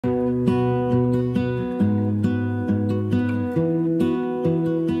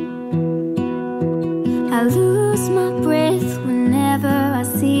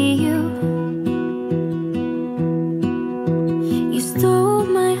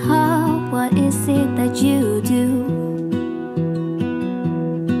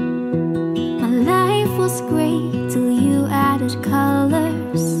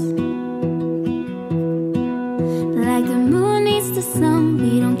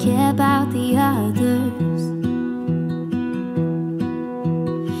care about the others.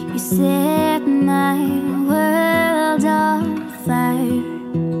 You set my world on fire.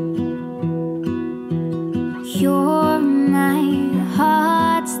 You're my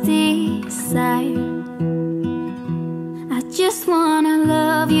heart's desire. I just wanna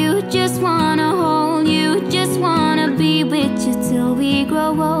love you, just wanna hold you, just wanna be with you till we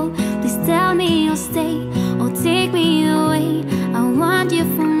grow old. Please tell me you'll stay or take me away. I want you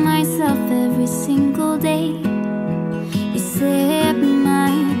for myself every single day. You set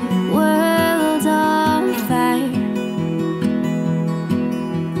my world on fire.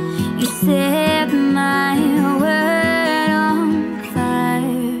 You set my world on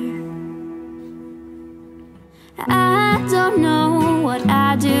fire. I don't know what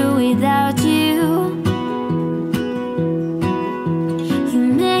I'd do without you. You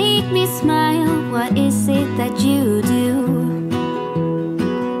make me smile, what is it that you do?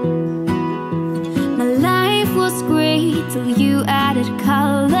 My life was great till you added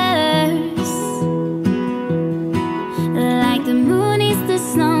colors. Like the moon is the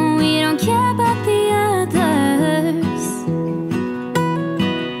snow, we don't care about the others.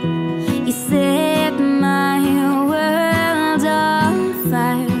 You set my world on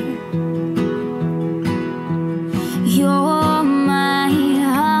fire. You're my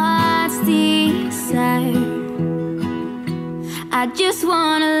heart's desire. I just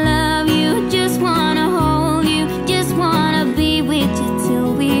wanna love you, just wanna hold you, just wanna be with you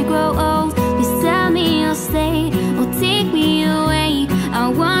till we grow old. Please tell me you'll stay or take me away. I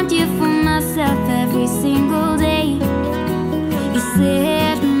want you for myself every single day. You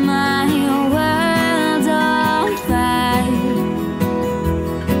set my world on fire.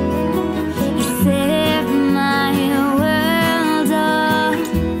 You set my world on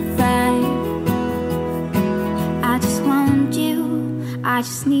fire. I just want you, I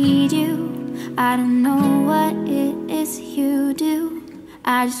just need you. I don't know what it is you do.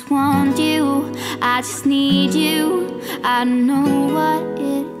 I just want you, I just need you. I don't know what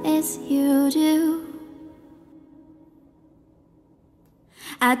it is you do.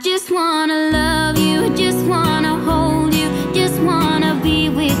 I just wanna love you, just wanna hold you, just wanna be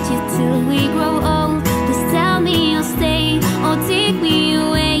with you till we grow old. Please tell me you'll stay or take me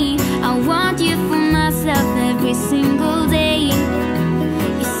away. I want you for myself every single day.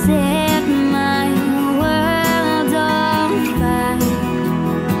 You set my world on fire.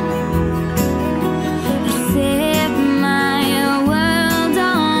 You set my world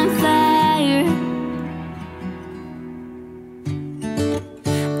on fire.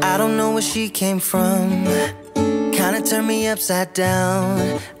 I don't know where she came from. Kinda turned me upside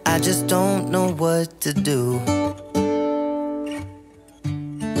down. I just don't know what to do.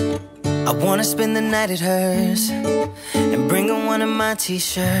 I wanna spend the night at hers and bring her one of my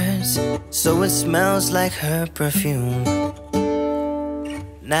t-shirts so it smells like her perfume.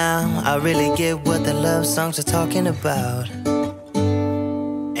 Now I really get what the love songs are talking about,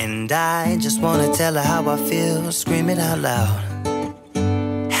 and I just wanna tell her how I feel, scream it out loud.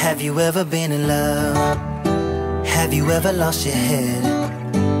 Have you ever been in love? Have you ever lost your head?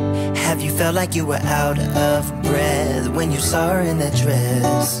 Have you felt like you were out of breath when you saw her in that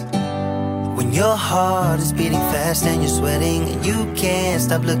dress? When your heart is beating fast and you're sweating and you can't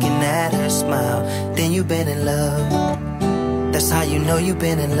stop looking at her smile, then you've been in love. That's how you know you've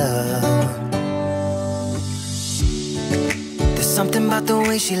been in love. There's something about the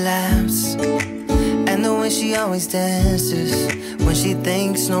way she laughs and the way she always dances when she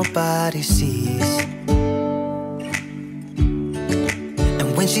thinks nobody sees.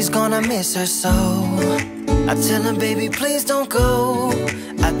 And when she's gone, I miss her so. I tell her, baby, please don't go.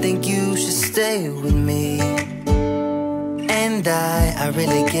 I think you should stay with me. And I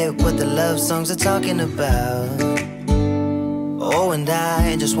really get what the love songs are talking about. Oh, and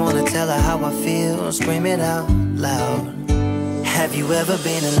I just wanna tell her how I feel, scream it out loud. Have you ever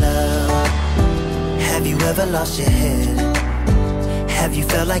been in love? Have you ever lost your head? Have you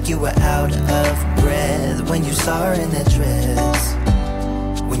felt like you were out of breath when you saw her in that dress?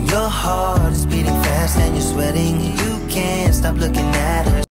 When your heart is beating fast and you're sweating, you can't stop looking at her.